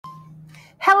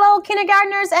Hello,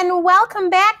 kindergartners, and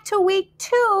welcome back to week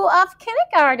 2 of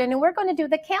kindergarten. And we're going to do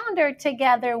the calendar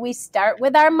together. We start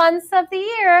with our months of the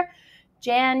year: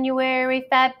 January,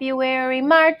 February,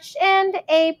 March, and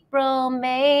April,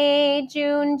 May,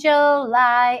 June,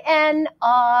 July, and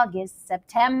August,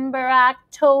 September,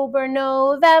 October,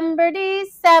 November,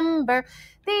 December.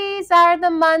 These are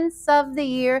the months of the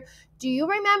year. Do you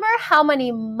remember how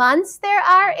many months there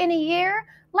are in a year?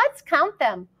 Let's count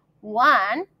them.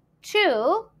 1,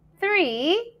 2,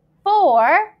 3,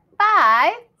 4,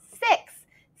 5, 6,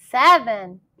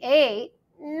 7, 8,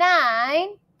 9,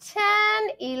 10,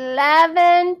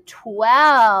 11,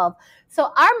 12.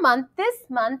 So this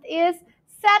month is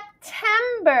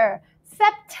September.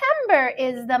 September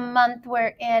is the month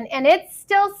we're in, and it's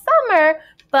still summer,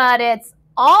 but it's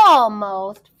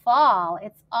almost fall.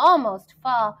 It's almost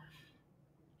fall.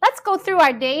 Let's go through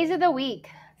our days of the week.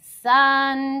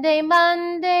 Sunday,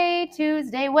 Monday,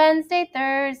 Tuesday, Wednesday,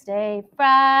 Thursday,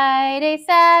 Friday,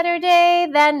 Saturday,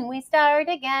 then we start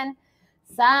again.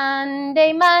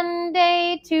 Sunday,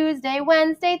 Monday, Tuesday,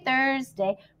 Wednesday,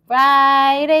 Thursday,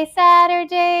 Friday,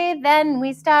 Saturday, then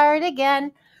we start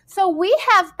again. So we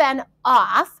have been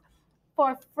off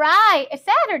for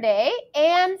Saturday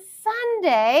and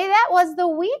Sunday. That was the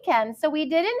weekend. So we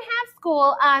didn't have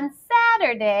school on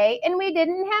Saturday and we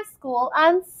didn't have school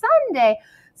on Sunday.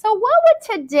 So what would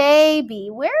today be?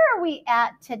 Where are we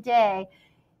at today?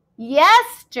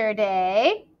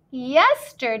 Yesterday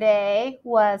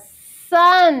was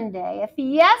Sunday. If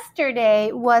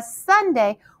yesterday was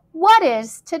Sunday, what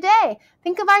is today?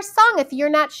 Think of our song if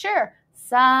you're not sure.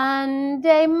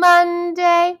 Sunday,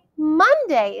 Monday.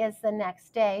 Monday is the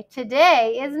next day.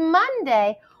 Today is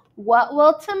Monday. What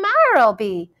will tomorrow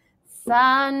be?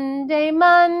 Sunday,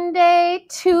 Monday,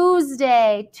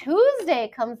 Tuesday. Tuesday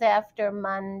comes after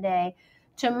Monday.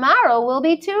 Tomorrow will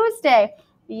be Tuesday.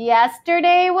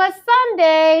 Yesterday was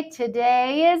Sunday.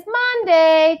 Today is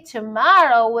Monday.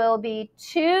 Tomorrow will be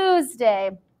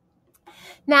Tuesday.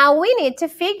 Now we need to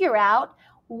figure out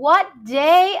what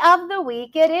day of the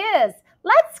week it is.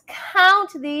 Let's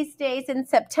count these days in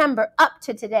September up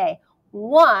to today.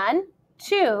 1,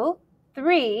 2,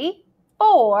 3,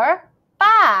 4,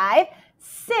 5,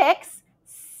 6,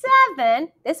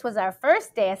 7. This was our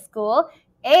first day of school.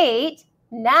 8,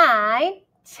 9,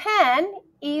 10,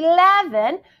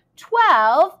 11,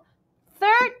 12,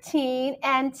 13,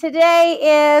 and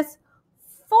today is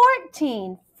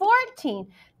 14. 14.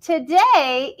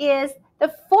 Today is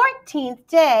the 14th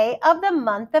day of the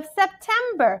month of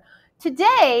September.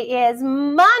 Today is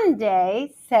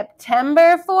Monday,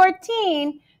 September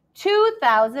 14,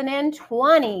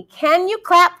 2020. Can you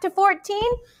clap to 14?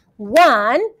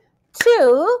 1,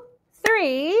 2,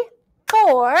 3,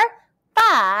 4,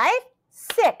 5,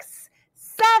 6,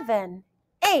 7,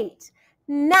 8,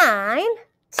 9,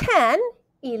 10,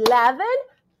 11,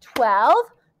 12,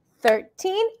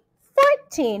 13,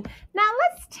 14. Now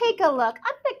let's take a look.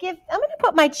 I'm going to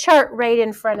put my chart right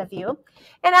in front of you.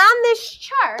 And on this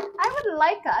chart, I would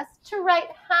like us to write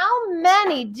how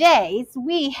many days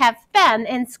we have been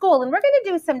in school. And we're going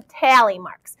to do some tally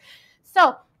marks. So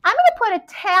I'm going to put a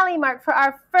tally mark for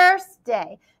our first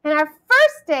day. And our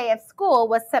first day of school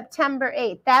was September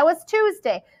 8th. That was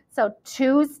Tuesday. So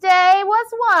Tuesday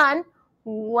was 1.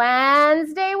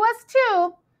 Wednesday was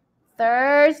 2.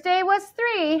 Thursday was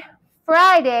 3.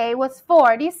 Friday was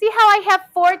 4. Do you see how I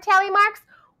have 4 tally marks?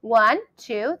 1,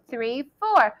 2, 3,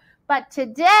 4. But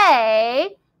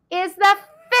today is the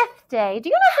 5th day. Do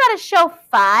you know how to show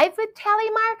 5 with tally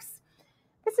marks?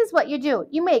 This is what you do.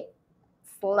 You make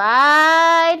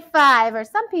slide 5, or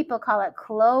some people call it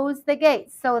close the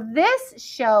gate. So this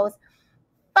shows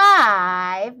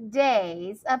 5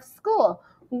 days of school.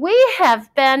 We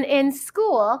have been in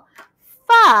school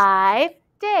 5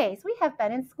 days. We have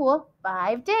been in school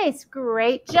 5 days.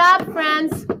 Great job,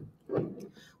 friends.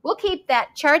 We'll keep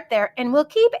that chart there, and we'll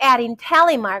keep adding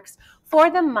tally marks for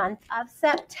the month of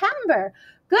September.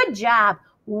 Good job.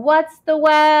 What's the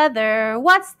weather?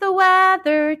 What's the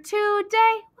weather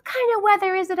today? What kind of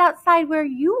weather is it outside where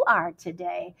you are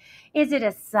today? Is it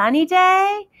a sunny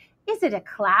day? Is it a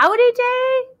cloudy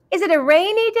day? Is it a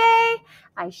rainy day?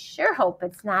 I sure hope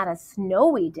it's not a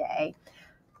snowy day.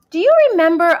 Do you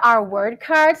remember our word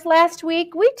cards last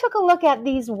week? We took a look at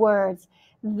these words.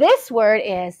 This word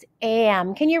is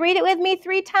am. Can you read it with me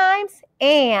 3 times?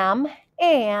 Am,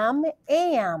 am,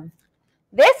 am.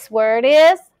 This word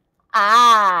is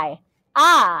I.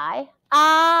 I.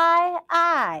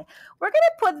 We're going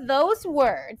to put those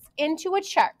words into a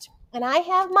chart. And I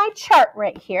have my chart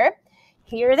right here.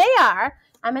 Here they are.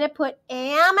 I'm going to put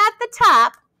am at the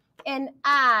top an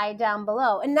I down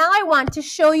below. And now I want to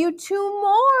show you two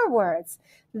more words.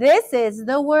 This is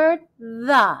the word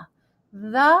the.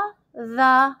 The.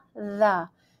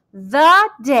 The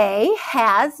day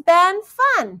has been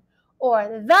fun. Or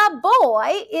the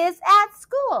boy is at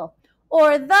school.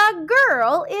 Or the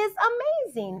girl is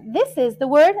amazing. This is the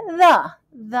word the.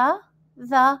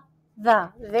 The.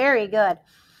 Very good.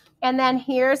 And then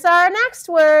here's our next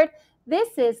word.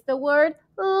 This is the word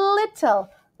little.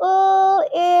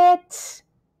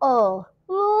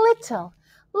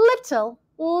 Little.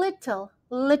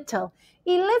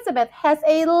 Elizabeth has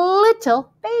a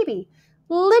little baby.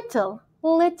 Little.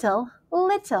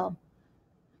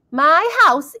 My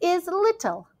house is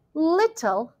little.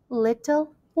 Little.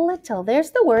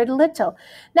 There's the word little.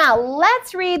 Now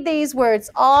let's read these words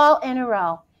all in a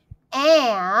row.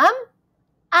 Am,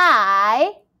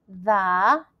 I,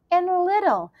 the, and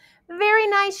little. Very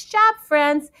nice job,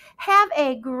 friends. Have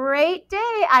a great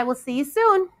day. I will see you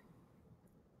soon.